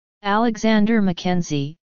Alexander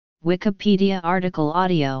Mackenzie, Wikipedia article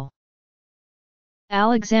audio.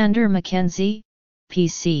 Alexander Mackenzie,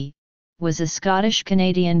 PC, was a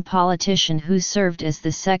Scottish-Canadian politician who served as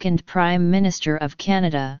the second Prime Minister of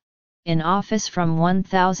Canada, in office from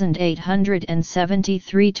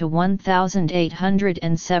 1873 to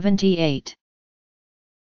 1878.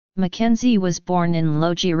 Mackenzie was born in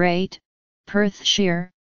Logierait,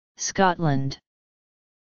 Perthshire, Scotland.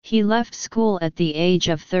 He left school at the age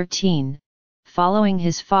of 13, following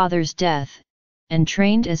his father's death, and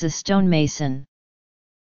trained as a stonemason.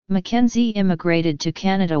 Mackenzie immigrated to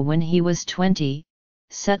Canada when he was 20,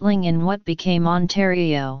 settling in what became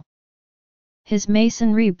Ontario. His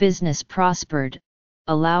masonry business prospered,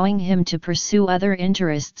 allowing him to pursue other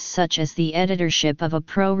interests such as the editorship of a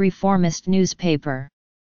pro-reformist newspaper.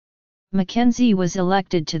 Mackenzie was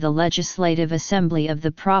elected to the Legislative Assembly of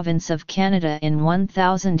the Province of Canada in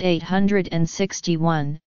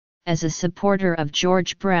 1861, as a supporter of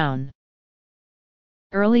George Brown.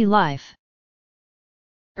 Early life.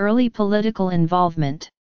 Early political involvement.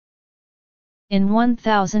 In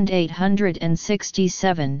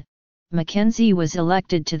 1867, Mackenzie was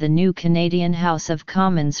elected to the new Canadian House of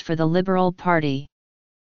Commons for the Liberal Party.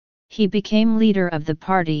 He became leader of the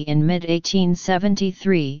party in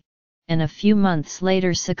mid-1873, and a few months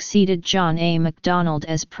later succeeded John A. Macdonald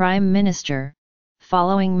as Prime Minister,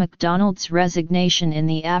 following Macdonald's resignation in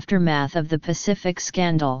the aftermath of the Pacific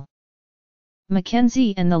Scandal.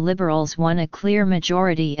 Mackenzie and the Liberals won a clear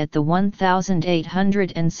majority at the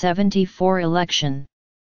 1874 election.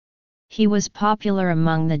 He was popular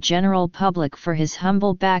among the general public for his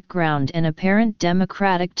humble background and apparent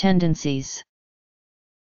democratic tendencies.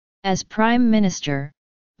 As Prime Minister,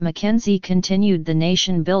 Mackenzie continued the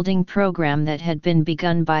nation-building program that had been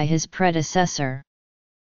begun by his predecessor.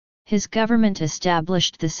 His government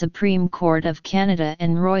established the Supreme Court of Canada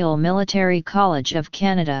and Royal Military College of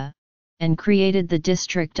Canada, and created the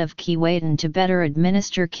District of Keewatin to better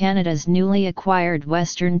administer Canada's newly acquired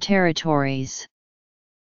Western Territories.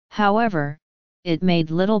 However, it made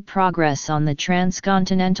little progress on the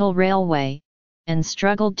Transcontinental Railway, and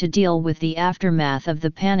struggled to deal with the aftermath of the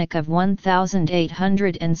Panic of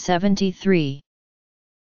 1873.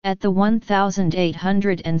 At the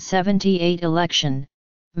 1878 election,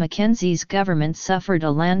 Mackenzie's government suffered a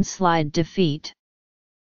landslide defeat.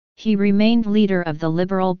 He remained leader of the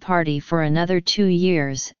Liberal Party for another 2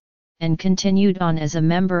 years, and continued on as a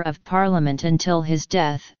member of Parliament until his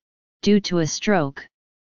death, due to a stroke.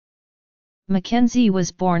 Mackenzie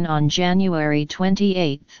was born on January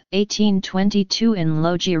 28, 1822 in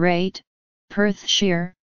Logierait,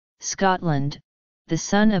 Perthshire, Scotland, the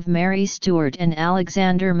son of Mary Stuart and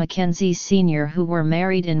Alexander Mackenzie Sr. who were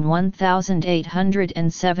married in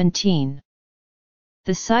 1817.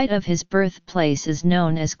 The site of his birthplace is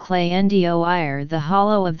known as Clonendio, the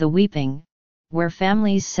Hollow of the Weeping, where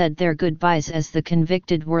families said their goodbyes as the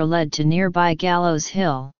convicted were led to nearby Gallows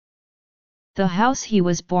Hill. The house he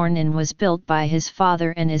was born in was built by his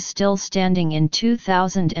father and is still standing in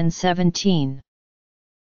 2017.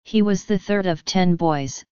 He was the third of 10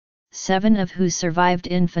 boys, 7 of who survived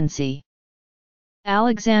infancy.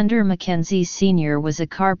 Alexander Mackenzie Sr. was a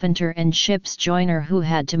carpenter and ship's joiner who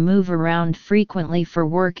had to move around frequently for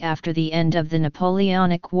work after the end of the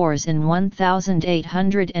Napoleonic Wars in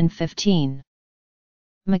 1815.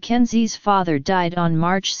 Mackenzie's father died on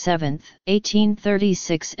March 7,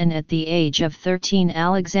 1836, and at the age of 13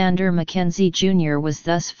 Alexander Mackenzie Jr. was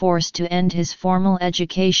thus forced to end his formal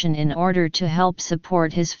education in order to help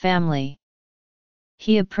support his family.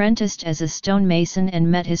 He apprenticed as a stonemason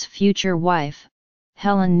and met his future wife,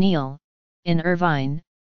 Helen Neal, in Irvine,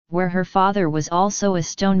 where her father was also a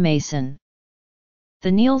stonemason.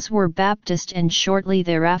 The Neals were Baptist, and shortly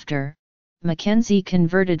thereafter, Mackenzie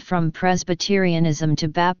converted from Presbyterianism to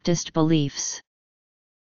Baptist beliefs.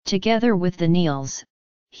 Together with the Neals,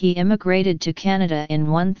 he immigrated to Canada in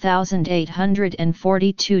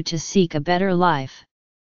 1842 to seek a better life.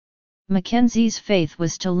 Mackenzie's faith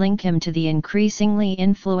was to link him to the increasingly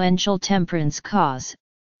influential temperance cause,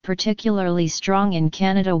 particularly strong in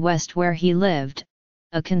Canada West where he lived,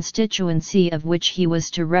 a constituency of which he was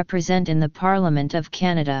to represent in the Parliament of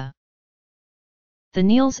Canada. The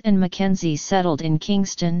Neals and Mackenzie settled in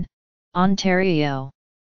Kingston, Ontario.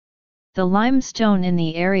 The limestone in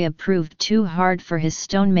the area proved too hard for his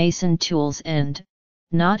stonemason tools and,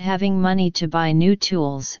 not having money to buy new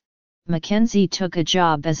tools, Mackenzie took a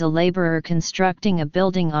job as a labourer constructing a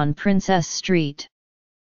building on Princess Street.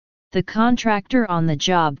 The contractor on the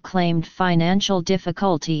job claimed financial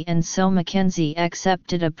difficulty, and so Mackenzie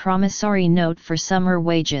accepted a promissory note for summer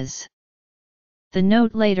wages. The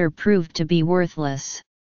note later proved to be worthless.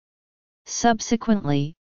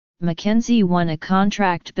 Subsequently, Mackenzie won a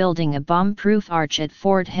contract building a bomb-proof arch at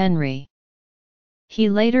Fort Henry. He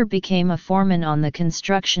later became a foreman on the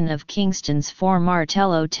construction of Kingston's 4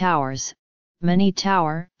 Martello Towers, Money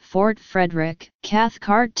Tower, Fort Frederick,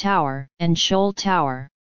 Cathcart Tower, and Shoal Tower.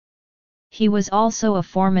 He was also a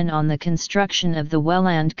foreman on the construction of the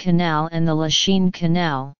Welland Canal and the Lachine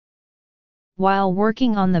Canal. While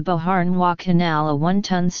working on the Beauharnois Canal, a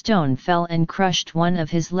 1-ton stone fell and crushed one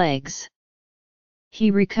of his legs. He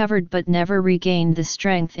recovered but never regained the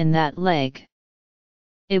strength in that leg.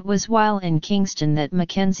 It was while in Kingston that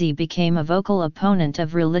Mackenzie became a vocal opponent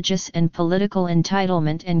of religious and political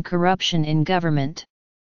entitlement and corruption in government.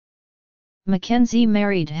 Mackenzie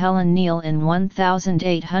married Helen Neal in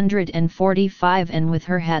 1845 and with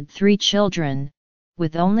her had 3 children,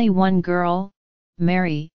 with only one girl,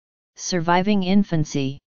 Mary, surviving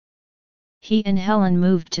infancy. He and Helen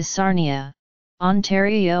moved to Sarnia,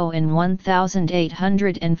 Ontario in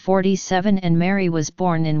 1847 and Mary was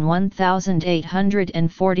born in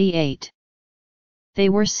 1848. They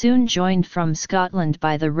were soon joined from Scotland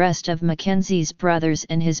by the rest of Mackenzie's brothers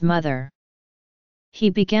and his mother. He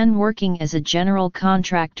began working as a general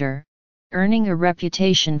contractor, earning a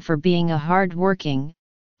reputation for being a hard-working,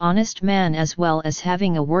 honest man as well as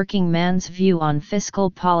having a working man's view on fiscal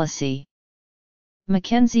policy.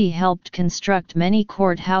 Mackenzie helped construct many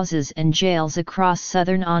courthouses and jails across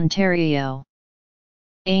southern Ontario.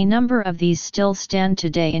 A number of these still stand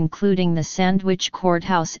today, including the Sandwich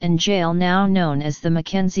Courthouse and Jail, now known as the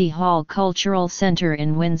Mackenzie Hall Cultural Centre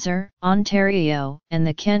in Windsor, Ontario, and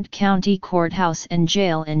the Kent County Courthouse and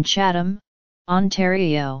Jail in Chatham,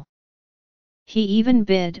 Ontario. He even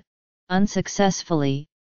bid, unsuccessfully,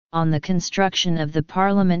 on the construction of the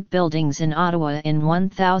Parliament buildings in Ottawa in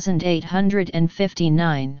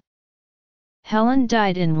 1859. Helen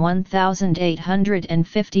died in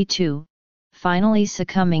 1852, finally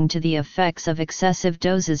succumbing to the effects of excessive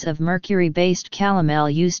doses of mercury-based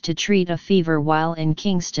calomel used to treat a fever while in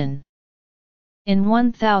Kingston. In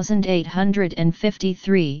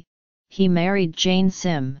 1853, he married Jane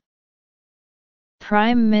Sim.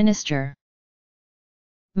 Prime Minister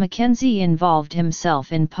Mackenzie involved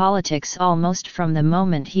himself in politics almost from the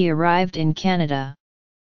moment he arrived in Canada.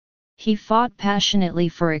 He fought passionately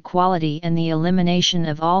for equality and the elimination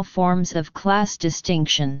of all forms of class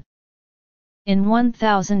distinction. In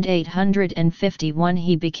 1851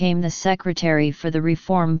 he became the secretary for the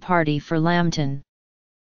Reform Party for Lambton.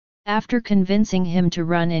 After convincing him to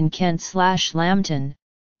run in Kent/Lambton,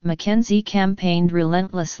 Mackenzie campaigned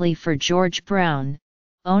relentlessly for George Brown,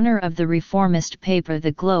 owner of the reformist paper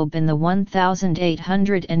The Globe, in the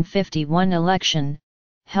 1851 election,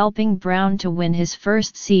 helping Brown to win his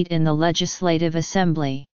first seat in the Legislative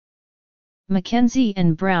Assembly. Mackenzie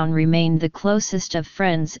and Brown remained the closest of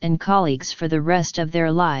friends and colleagues for the rest of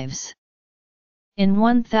their lives. In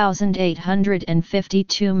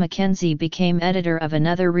 1852 Mackenzie became editor of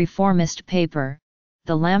another reformist paper,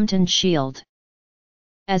 the Lambton Shield.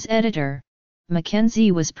 As editor,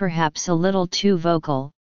 Mackenzie was perhaps a little too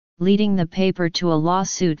vocal, leading the paper to a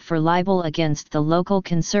lawsuit for libel against the local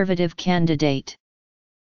Conservative candidate.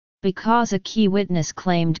 Because a key witness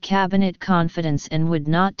claimed cabinet confidence and would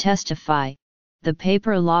not testify, the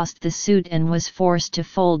paper lost the suit and was forced to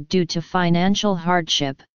fold due to financial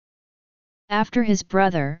hardship. After his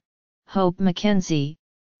brother, Hope Mackenzie,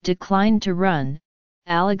 declined to run,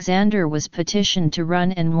 Alexander was petitioned to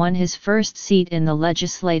run and won his first seat in the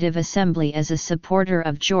Legislative Assembly as a supporter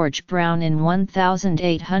of George Brown in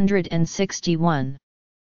 1861.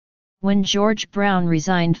 When George Brown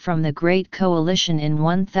resigned from the Great Coalition in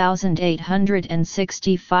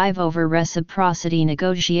 1865 over reciprocity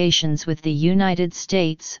negotiations with the United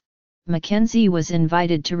States, Mackenzie was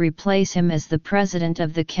invited to replace him as the president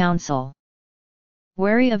of the council.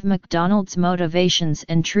 Wary of MacDonald's motivations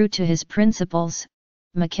and true to his principles,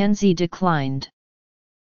 Mackenzie declined.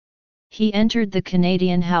 He entered the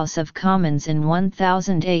Canadian House of Commons in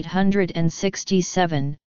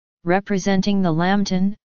 1867, representing the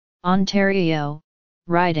Lambton, Ontario,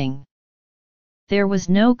 riding. There was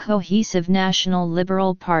no cohesive National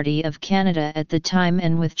Liberal Party of Canada at the time,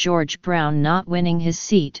 and with George Brown not winning his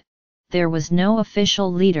seat, there was no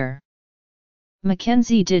official leader.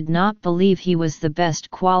 Mackenzie did not believe he was the best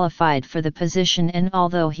qualified for the position, and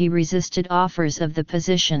although he resisted offers of the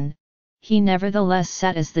position, he nevertheless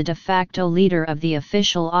sat as the de facto leader of the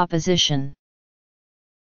official opposition.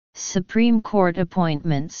 Supreme Court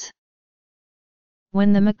appointments.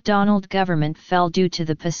 When the MacDonald government fell due to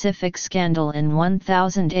the Pacific Scandal in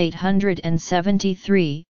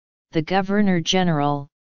 1873, the Governor-General,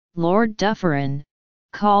 Lord Dufferin,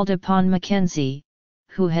 called upon Mackenzie,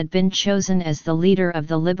 who had been chosen as the leader of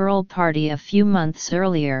the Liberal Party a few months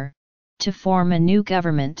earlier, to form a new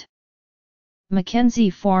government. Mackenzie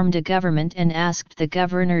formed a government and asked the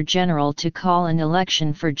Governor-General to call an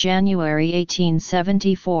election for January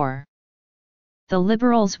 1874. The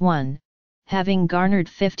Liberals won, having garnered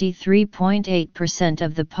 53.8%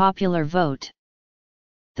 of the popular vote.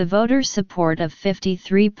 The voter support of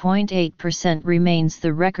 53.8% remains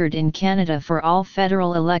the record in Canada for all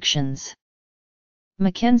federal elections.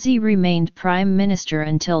 Mackenzie remained Prime Minister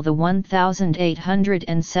until the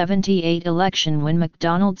 1878 election, when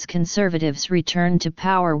Macdonald's Conservatives returned to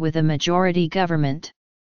power with a majority government.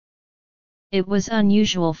 It was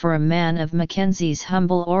unusual for a man of Mackenzie's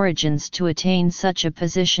humble origins to attain such a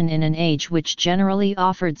position in an age which generally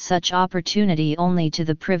offered such opportunity only to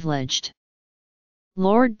the privileged.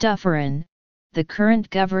 Lord Dufferin, the current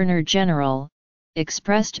Governor-General,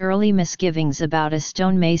 expressed early misgivings about a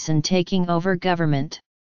stonemason taking over government.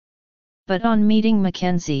 But on meeting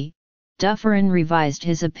Mackenzie, Dufferin revised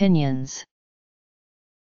his opinions.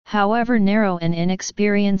 However narrow and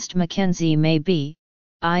inexperienced Mackenzie may be,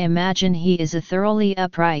 I imagine he is a thoroughly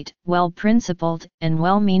upright, well-principled, and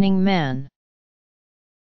well-meaning man.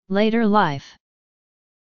 Later life.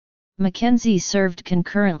 Mackenzie served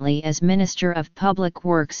concurrently as Minister of Public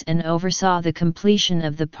Works and oversaw the completion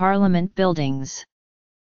of the Parliament buildings.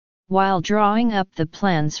 While drawing up the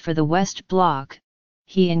plans for the West Block,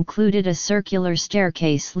 he included a circular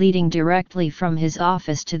staircase leading directly from his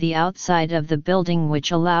office to the outside of the building, which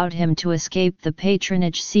allowed him to escape the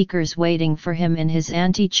patronage seekers waiting for him in his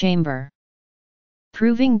antechamber.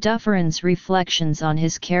 Proving Dufferin's reflections on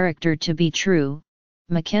his character to be true,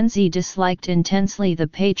 Mackenzie disliked intensely the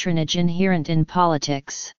patronage inherent in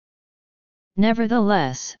politics.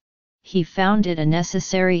 Nevertheless, he found it a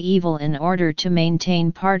necessary evil in order to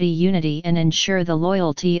maintain party unity and ensure the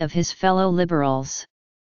loyalty of his fellow Liberals.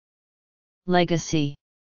 Legacy.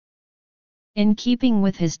 In keeping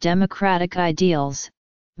with his democratic ideals,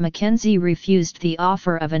 Mackenzie refused the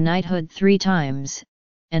offer of a knighthood 3 times,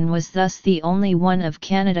 and was thus the only one of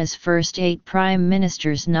Canada's first 8 Prime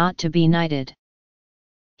Ministers not to be knighted.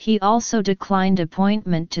 He also declined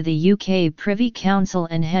appointment to the UK Privy Council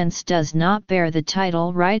and hence does not bear the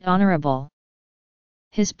title Right Honourable.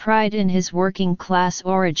 His pride in his working-class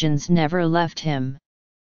origins never left him.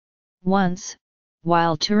 Once,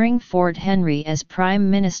 while touring Fort Henry as Prime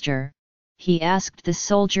Minister, he asked the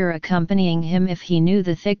soldier accompanying him if he knew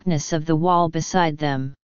the thickness of the wall beside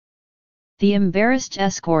them. The embarrassed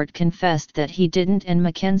escort confessed that he didn't, and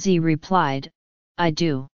Mackenzie replied, "I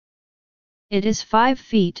do. It is 5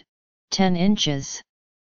 feet, 10 inches.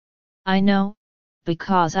 I know,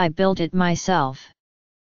 because I built it myself."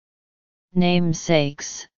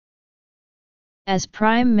 Namesakes. As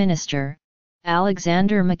Prime Minister,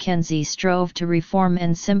 Alexander Mackenzie strove to reform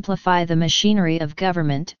and simplify the machinery of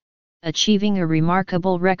government, achieving a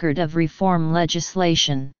remarkable record of reform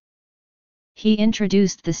legislation. He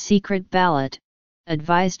introduced the secret ballot,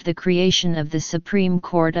 advised the creation of the Supreme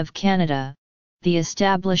Court of Canada, the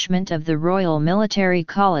establishment of the Royal Military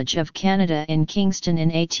College of Canada in Kingston in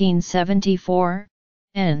 1874,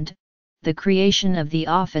 and the creation of the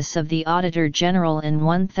Office of the Auditor General in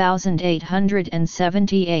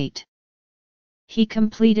 1878. He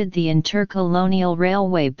completed the Intercolonial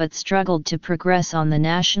Railway but struggled to progress on the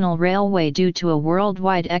National Railway due to a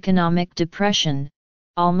worldwide economic depression,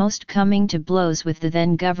 almost coming to blows with the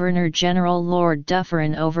then Governor-General Lord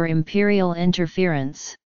Dufferin over imperial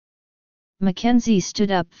interference. Mackenzie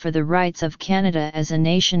stood up for the rights of Canada as a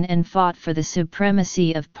nation and fought for the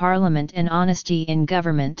supremacy of Parliament and honesty in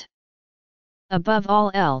government. Above all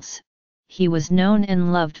else, he was known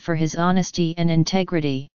and loved for his honesty and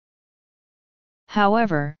integrity.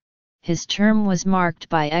 However, his term was marked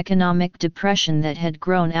by economic depression that had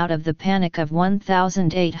grown out of the Panic of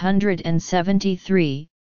 1873,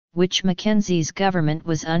 which Mackenzie's government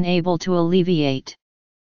was unable to alleviate.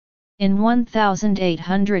 In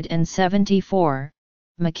 1874,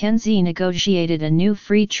 Mackenzie negotiated a new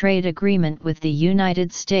free trade agreement with the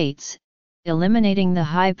United States, eliminating the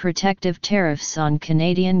high protective tariffs on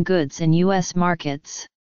Canadian goods in U.S. markets.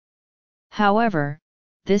 However,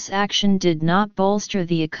 this action did not bolster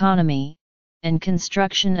the economy, and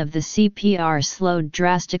construction of the CPR slowed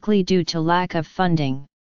drastically due to lack of funding.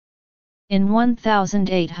 In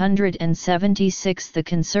 1876, the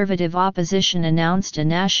Conservative opposition announced a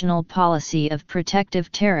national policy of protective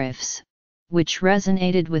tariffs, which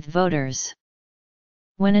resonated with voters.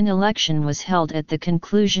 When an election was held at the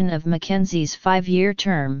conclusion of Mackenzie's 5-year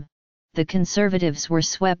term, the Conservatives were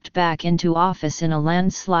swept back into office in a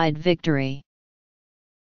landslide victory.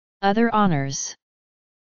 Other honors.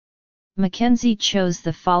 Mackenzie chose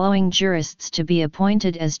the following jurists to be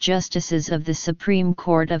appointed as Justices of the Supreme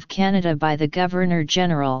Court of Canada by the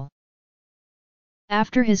Governor-General.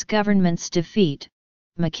 After his government's defeat,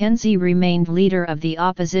 Mackenzie remained leader of the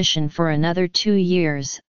opposition for another 2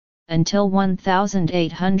 years, until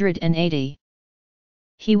 1880.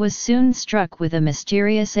 He was soon struck with a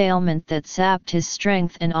mysterious ailment that sapped his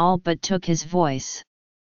strength and all but took his voice.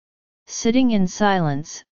 Sitting in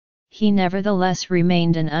silence, he nevertheless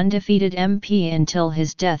remained an undefeated MP until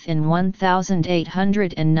his death in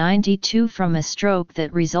 1892 from a stroke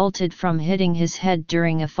that resulted from hitting his head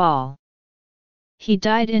during a fall. He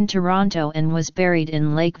died in Toronto and was buried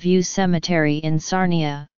in Lakeview Cemetery in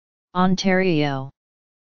Sarnia, Ontario.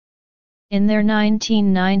 In their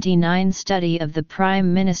 1999 study of the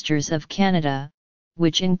Prime Ministers of Canada,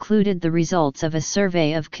 which included the results of a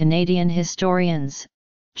survey of Canadian historians,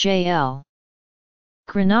 J.L.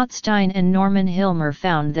 Granatstein and Norman Hilmer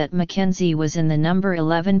found that Mackenzie was in the number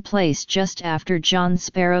 11 place just after John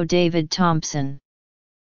Sparrow David Thompson.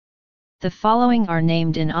 The following are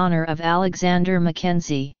named in honour of Alexander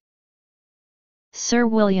Mackenzie. Sir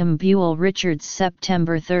William Buell Richards,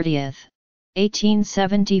 September 30,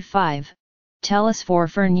 1875, Telesphore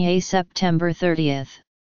Fernier, September 30,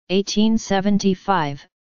 1875,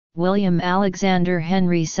 William Alexander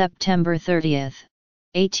Henry, September 30,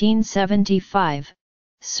 1875,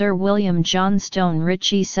 Sir William Johnstone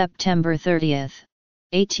Ritchie, September 30,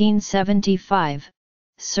 1875,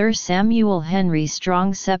 Sir Samuel Henry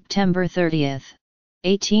Strong, September 30,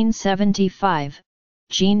 1875,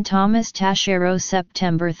 Jean Thomas Taschereau,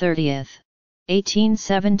 September 30,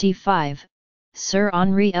 1875, Sir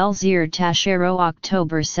Henri Elzéar Taschereau,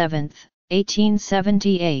 October 7,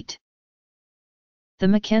 1878. The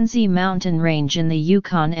Mackenzie Mountain Range in the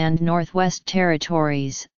Yukon and Northwest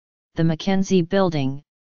Territories, the Mackenzie Building,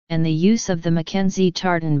 and the use of the Mackenzie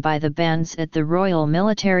tartan by the bands at the Royal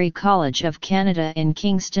Military College of Canada in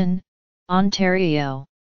Kingston, Ontario.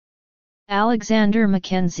 Alexander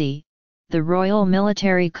Mackenzie, the Royal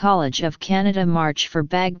Military College of Canada March for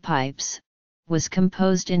Bagpipes, was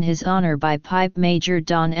composed in his honour by Pipe Major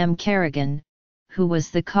Don M. Kerrigan, who was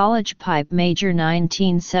the College Pipe Major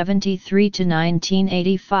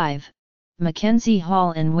 1973–1985, Mackenzie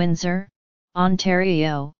Hall in Windsor,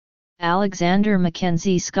 Ontario. Alexander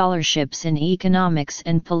Mackenzie Scholarships in Economics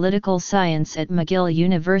and Political Science at McGill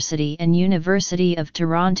University and University of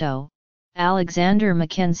Toronto, Alexander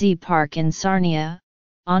Mackenzie Park in Sarnia,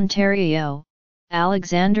 Ontario,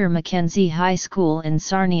 Alexander Mackenzie High School in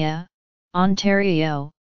Sarnia, Ontario,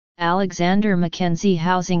 Alexander Mackenzie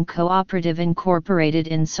Housing Cooperative Incorporated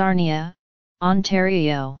in Sarnia,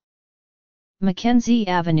 Ontario. Mackenzie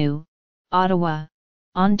Avenue, Ottawa,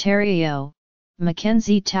 Ontario,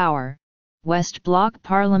 Mackenzie Tower, West Block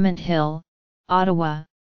Parliament Hill, Ottawa,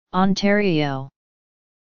 Ontario.